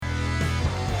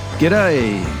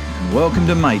G'day, and welcome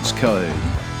to Mates Code,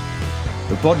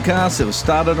 the podcast that was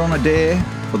started on a dare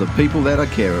for the people that I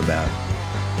care about.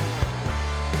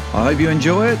 I hope you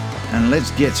enjoy it, and let's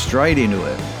get straight into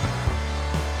it.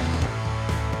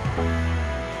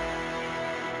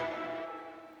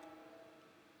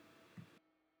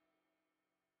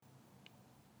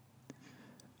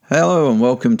 Hello, and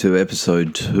welcome to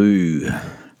episode 2.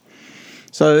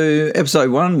 So, episode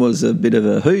 1 was a bit of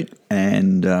a hoot,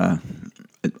 and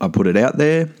I put it out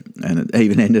there, and it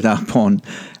even ended up on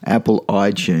Apple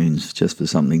iTunes just for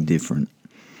something different.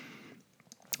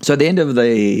 So at the end of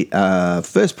the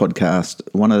first podcast,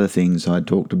 one of the things I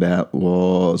talked about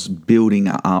was building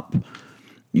up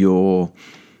your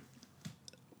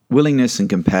willingness and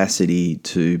capacity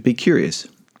to be curious.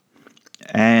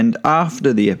 And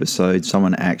after the episode,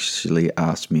 someone actually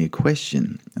asked me a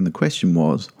question, and the question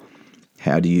was,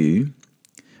 how do you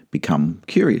become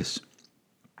curious?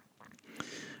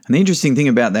 And the interesting thing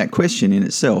about that question in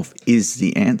itself is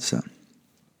the answer.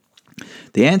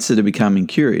 The answer to becoming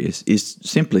curious is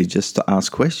simply just to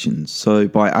ask questions. So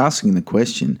by asking the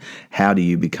question, how do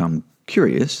you become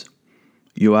curious,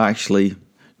 you are actually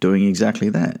doing exactly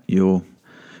that. You're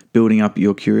building up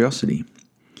your curiosity.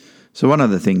 So one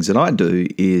of the things that I do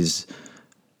is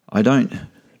I don't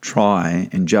try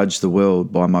and judge the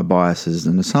world by my biases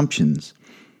and assumptions.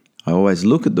 I always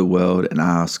look at the world and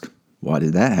ask, why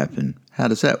did that happen? How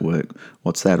does that work?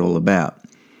 What's that all about?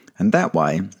 And that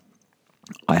way,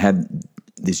 I have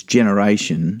this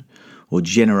generating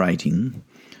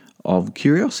of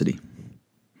curiosity.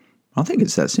 I think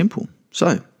it's that simple.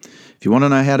 So, if you want to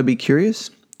know how to be curious,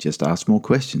 just ask more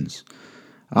questions.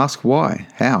 Ask why,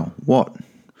 how, what,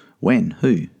 when,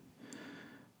 who.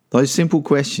 Those simple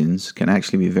questions can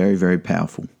actually be very, very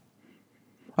powerful.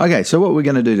 Okay, so what we're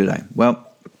going to do today? Well,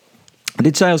 I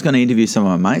did say I was going to interview some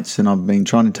of my mates, and I've been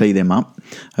trying to tee them up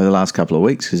over the last couple of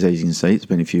weeks because, as you can see, it's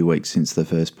been a few weeks since the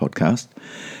first podcast.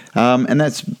 And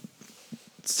that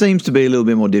seems to be a little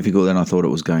bit more difficult than I thought it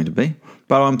was going to be.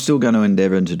 But I'm still going to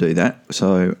endeavour to do that.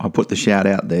 So I put the shout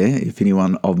out there. If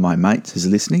anyone of my mates is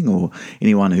listening, or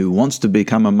anyone who wants to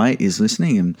become a mate is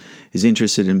listening and is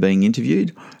interested in being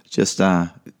interviewed, just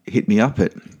hit me up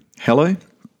at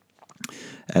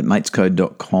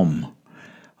hello@matescode.com.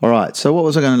 All right, so what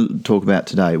was I going to talk about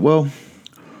today? Well,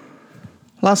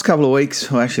 last couple of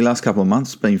weeks, or actually last couple of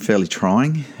months, been fairly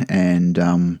trying, and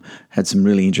had some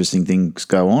really interesting things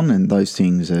go on, and those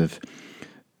things have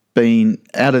been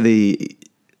out of the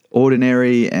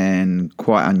ordinary and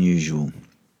quite unusual.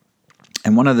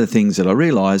 And one of the things that I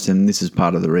realised, and this is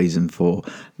part of the reason for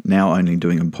now only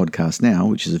doing a podcast now,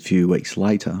 which is a few weeks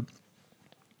later,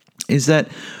 is that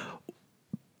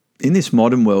in this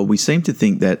modern world, we seem to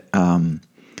think that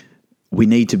we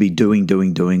need to be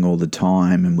doing all the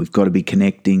time, and we've got to be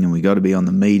connecting, and we've got to be on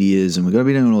the medias, and we've got to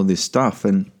be doing all this stuff.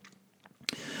 And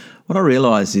what I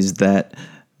realised is that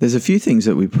there's a few things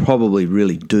that we probably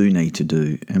really do need to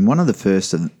do. And one of the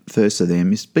first of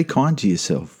them is be kind to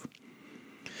yourself.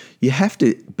 You have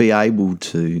to be able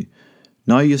to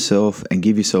know yourself and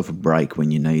give yourself a break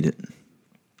when you need it.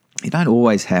 You don't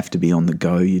always have to be on the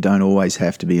go. You don't always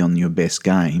have to be on your best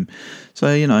game.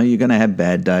 So, you're going to have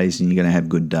bad days and you're going to have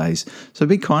good days. So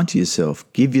be kind to yourself.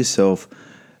 Give yourself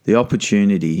the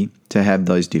opportunity to have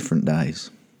those different days.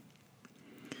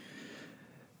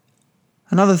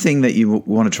 Another thing that you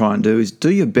want to try and do is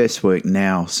do your best work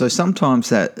now. So sometimes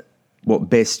that what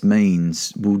best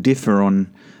means will differ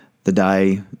on the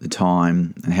day, the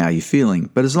time, and how you're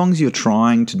feeling. But as long as you're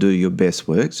trying to do your best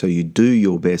work, so you do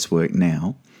your best work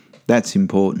now, that's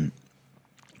important.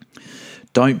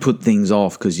 Don't put things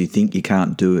off because you think you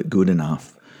can't do it good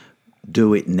enough.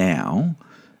 Do it now,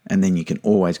 and then you can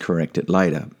always correct it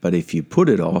later. But if you put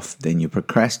it off, then you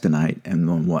procrastinate, and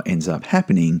then what ends up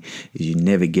happening is you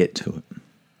never get to it.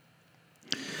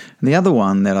 And the other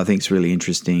one that I think is really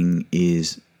interesting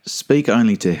is speak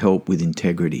only to help with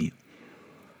integrity.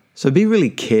 So be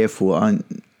really careful.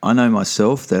 I know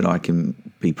myself that I can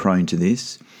be prone to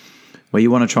this, where you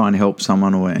want to try and help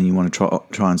someone and you want to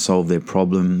try and solve their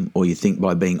problem, or you think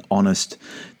by being honest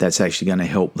that's actually going to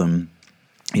help them,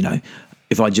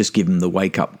 if I just give them the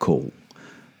wake-up call.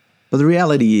 But the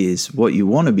reality is what you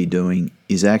want to be doing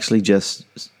is actually just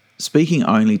speaking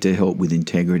only to help with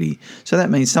integrity. So that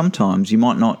means sometimes you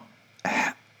might not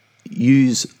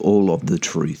use all of the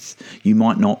truth. You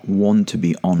might not want to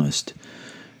be honest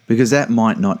because that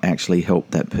might not actually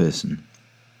help that person.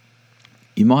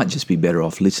 You might just be better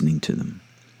off listening to them.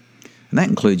 And that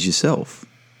includes yourself.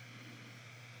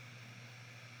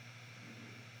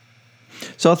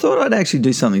 So I thought I'd actually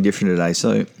do something different today.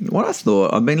 So what I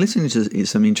thought, I've been listening to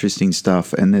some interesting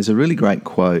stuff, and there's a really great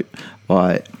quote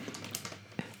by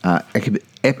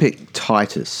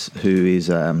Epictetus, who is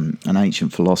an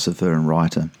ancient philosopher and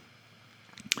writer.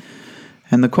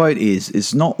 And the quote is,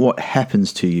 "It's not what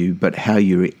happens to you, but how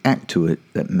you react to it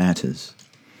that matters."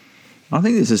 I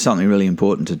think this is something really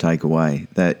important to take away.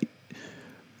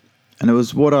 And it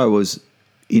was what I was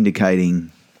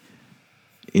indicating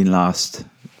in the last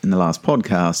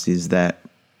podcast, is that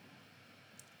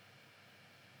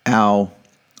our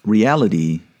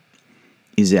reality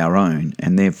is our own,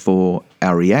 and therefore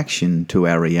our reaction to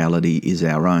our reality is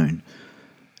our own.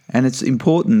 And it's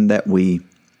important that we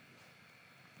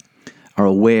are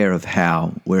aware of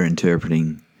how we're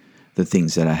interpreting the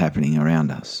things that are happening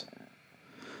around us.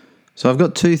 So I've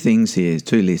got two things here,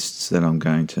 two lists that I'm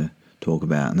going to talk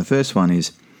about. And the first one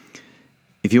is,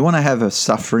 if you want to have a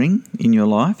suffering in your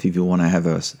life, if you want to have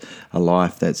a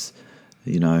life that's,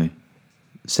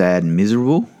 sad and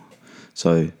miserable,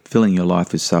 so filling your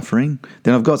life with suffering,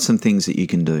 then I've got some things that you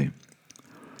can do.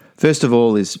 First of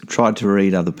all is try to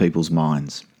read other people's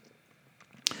minds.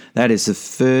 That is the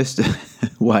first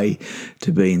way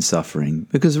to be in suffering,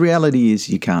 because the reality is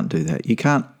you can't do that.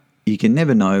 You can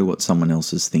never know what someone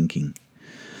else is thinking.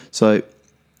 So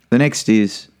the next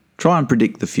is try and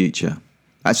predict the future.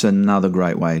 That's another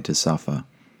great way to suffer.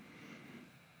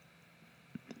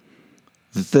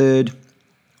 The third,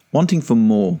 wanting for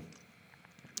more.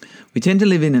 We tend to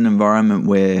live in an environment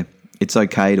where it's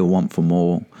okay to want for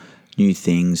more, new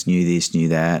things, new this, new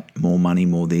that, more money,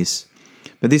 more this.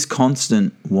 But this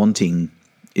constant wanting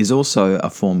is also a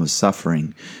form of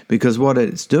suffering, because what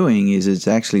it's doing is it's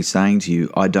actually saying to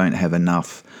you, I don't have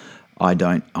enough.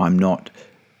 I'm not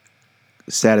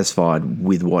satisfied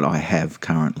with what I have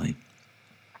currently.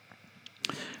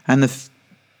 And the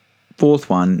fourth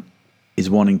one is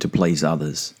wanting to please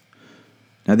others.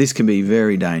 Now, this can be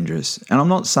very dangerous. And I'm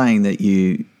not saying that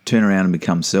you turn around and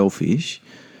become selfish,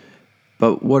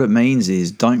 but what it means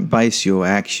is don't base your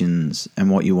actions and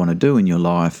what you want to do in your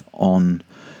life on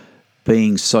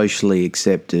being socially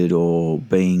accepted or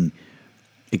being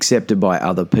accepted by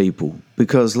other people.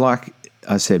 Because like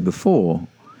I said before,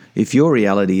 if your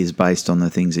reality is based on the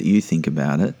things that you think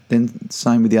about it, then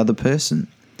same with the other person.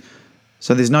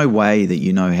 So there's no way that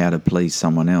you know how to please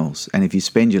someone else. And if you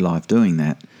spend your life doing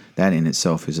that, that in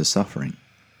itself is a suffering.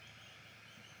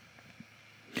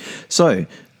 So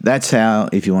that's how,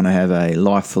 if you want to have a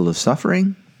life full of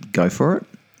suffering, go for it.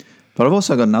 But I've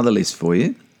also got another list for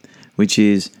you, which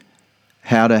is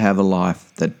how to have a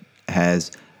life that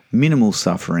has minimal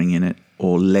suffering in it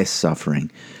or less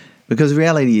suffering. Because the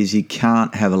reality is you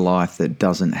can't have a life that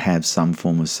doesn't have some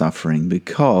form of suffering,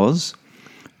 because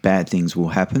bad things will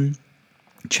happen,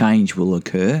 change will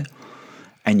occur,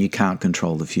 and you can't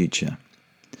control the future.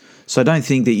 So don't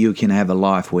think that you can have a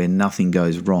life where nothing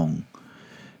goes wrong,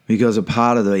 because a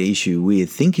part of the issue with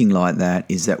thinking like that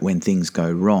is that when things go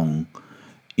wrong,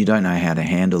 you don't know how to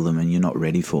handle them and you're not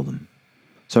ready for them.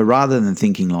 So rather than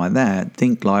thinking like that,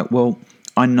 think like, well,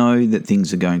 I know that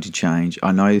things are going to change.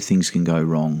 I know things can go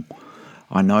wrong.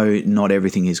 I know not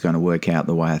everything is going to work out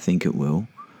the way I think it will,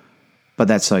 but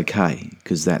that's okay,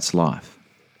 because that's life.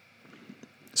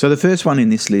 So the first one in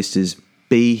this list is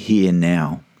be here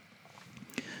now.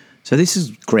 So this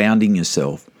is grounding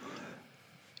yourself.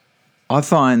 I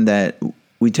find that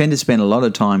we tend to spend a lot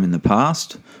of time in the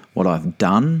past, what I've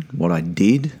done, what I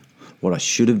did, what I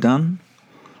should have done,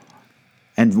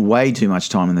 and way too much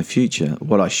time in the future,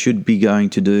 what I should be going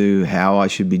to do, how I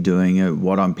should be doing it,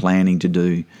 what I'm planning to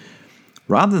do.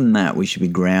 Rather than that, we should be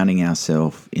grounding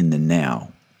ourselves in the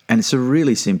now. And it's a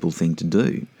really simple thing to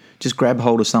do. Just grab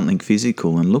hold of something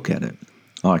physical and look at it.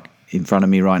 Like in front of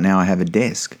me right now, I have a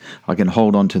desk. I can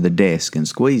hold onto the desk and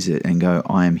squeeze it and go,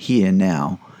 I am here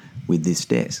now with this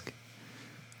desk.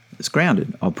 It's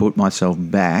grounded. I'll put myself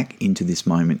back into this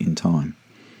moment in time.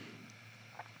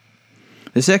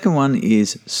 The second one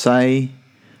is say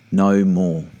no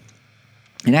more.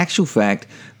 In actual fact,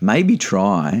 maybe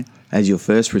try as your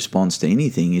first response to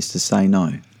anything is to say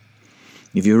no.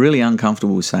 If you're really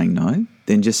uncomfortable with saying no,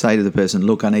 then just say to the person,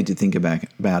 look, I need to think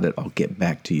about it. I'll get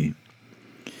back to you.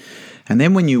 And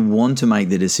then when you want to make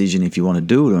the decision if you want to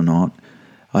do it or not,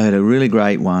 I had a really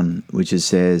great one which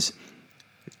says,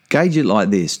 gauge it like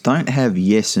this. Don't have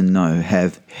yes and no.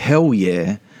 Have hell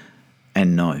yeah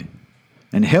and no.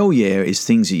 And hell yeah is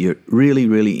things that you're really,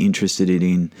 really interested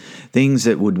in, things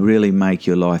that would really make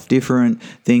your life different,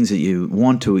 things that you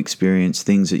want to experience,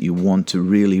 things that you want to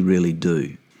really, really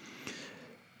do.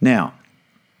 Now,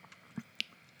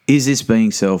 is this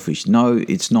being selfish? No,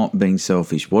 it's not being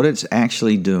selfish. What it's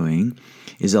actually doing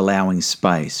is allowing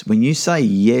space. When you say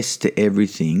yes to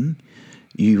everything,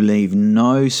 you leave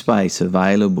no space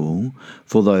available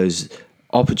for those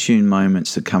opportune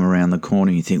moments that come around the corner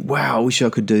and you think, wow, I wish I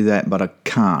could do that, but I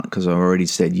can't because I've already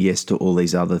said yes to all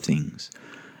these other things.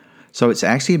 So it's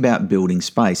actually about building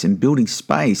space, and building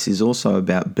space is also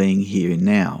about being here and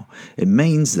now. It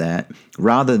means that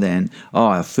rather than,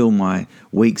 I fill my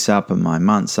weeks up and my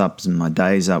months up and my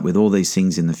days up with all these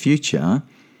things in the future,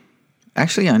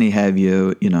 actually only have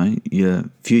your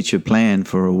future plan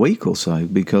for a week or so,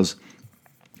 because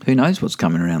who knows what's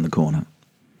coming around the corner.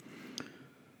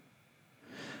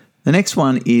 The next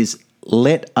one is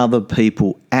let other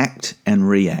people act and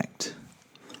react.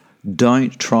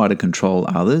 Don't try to control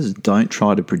others. Don't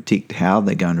try to predict how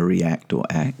they're going to react or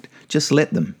act. Just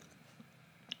let them.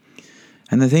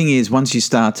 And the thing is, once you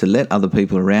start to let other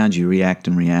people around you react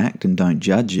and don't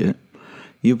judge it,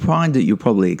 you'll find that you'll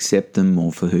probably accept them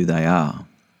more for who they are.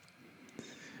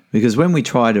 Because when we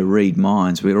try to read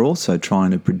minds, we're also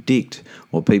trying to predict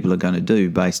what people are going to do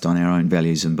based on our own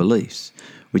values and beliefs,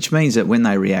 which means that when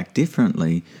they react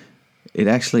differently, it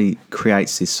actually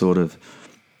creates this sort of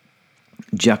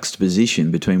juxtaposition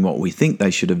between what we think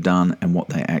they should have done and what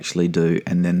they actually do,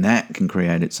 and then that can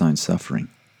create its own suffering.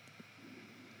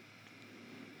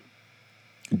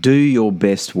 Do your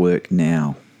best work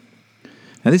now.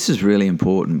 Now, this is really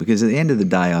important because at the end of the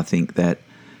day, I think that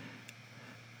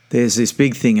there's this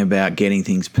big thing about getting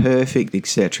things perfect,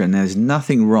 etc., and there's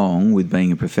nothing wrong with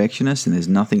being a perfectionist, and there's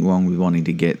nothing wrong with wanting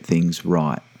to get things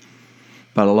right.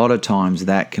 But a lot of times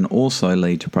that can also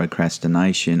lead to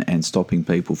procrastination and stopping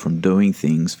people from doing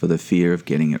things for the fear of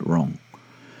getting it wrong.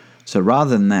 So rather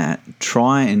than that,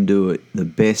 try and do it the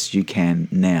best you can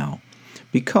now.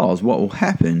 Because what will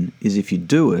happen is if you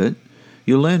do it,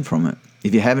 you'll learn from it.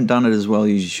 If you haven't done it as well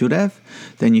as you should have,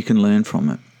 then you can learn from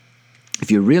it.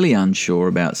 If you're really unsure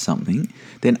about something,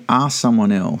 then ask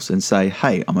someone else and say,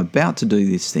 hey, I'm about to do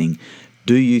this thing.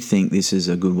 Do you think this is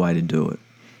a good way to do it?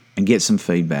 And get some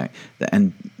feedback,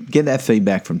 and get that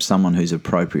feedback from someone who's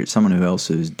appropriate, someone else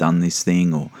who's done this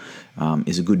thing or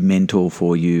is a good mentor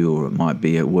for you, or it might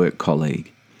be a work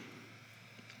colleague.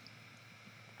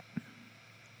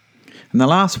 And the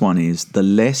last one is the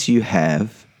less you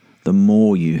have, the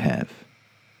more you have.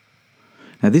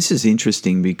 Now this is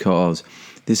interesting because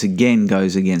this again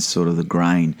goes against sort of the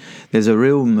grain. There's a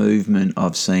real movement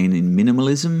I've seen in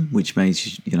minimalism, which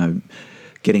means,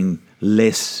 getting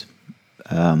less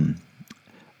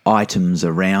items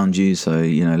around you, so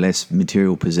less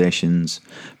material possessions.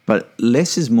 But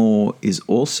less is more is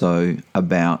also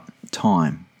about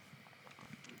time.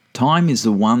 Time is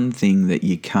the one thing that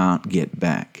you can't get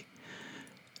back.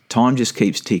 Time just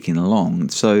keeps ticking along.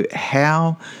 So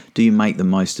how do you make the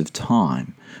most of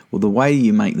time? Well, the way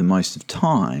you make the most of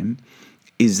time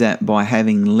is that by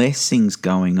having less things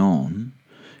going on,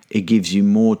 it gives you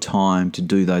more time to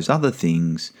do those other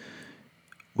things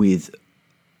with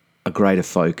a greater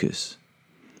focus.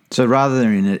 So rather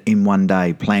than in one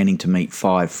day planning to meet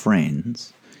 5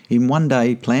 friends, in one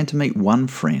day plan to meet one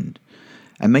friend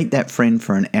and meet that friend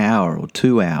for an hour or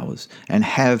 2 hours and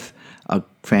have a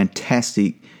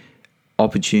fantastic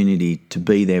opportunity to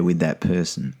be there with that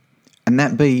person. And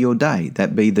that be your day.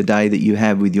 That be the day that you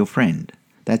have with your friend.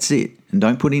 That's it. And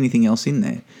don't put anything else in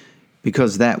there,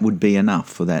 because that would be enough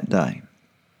for that day.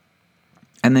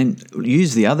 And then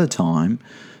use the other time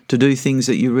to do things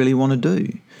that you really want to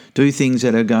do. Do things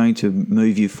that are going to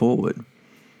move you forward.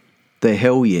 The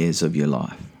hell yeahs of your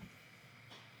life.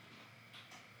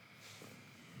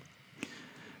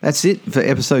 That's it for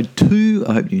episode 2.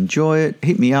 I hope you enjoy it.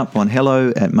 Hit me up on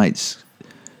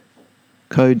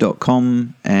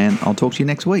hello@matescode.com and I'll talk to you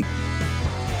next week.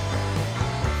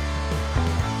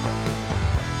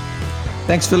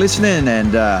 Thanks for listening,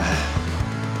 and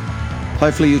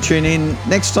hopefully you'll tune in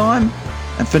next time.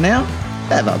 And for now,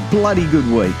 have a bloody good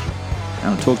week. And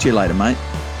I'll talk to you later, mate.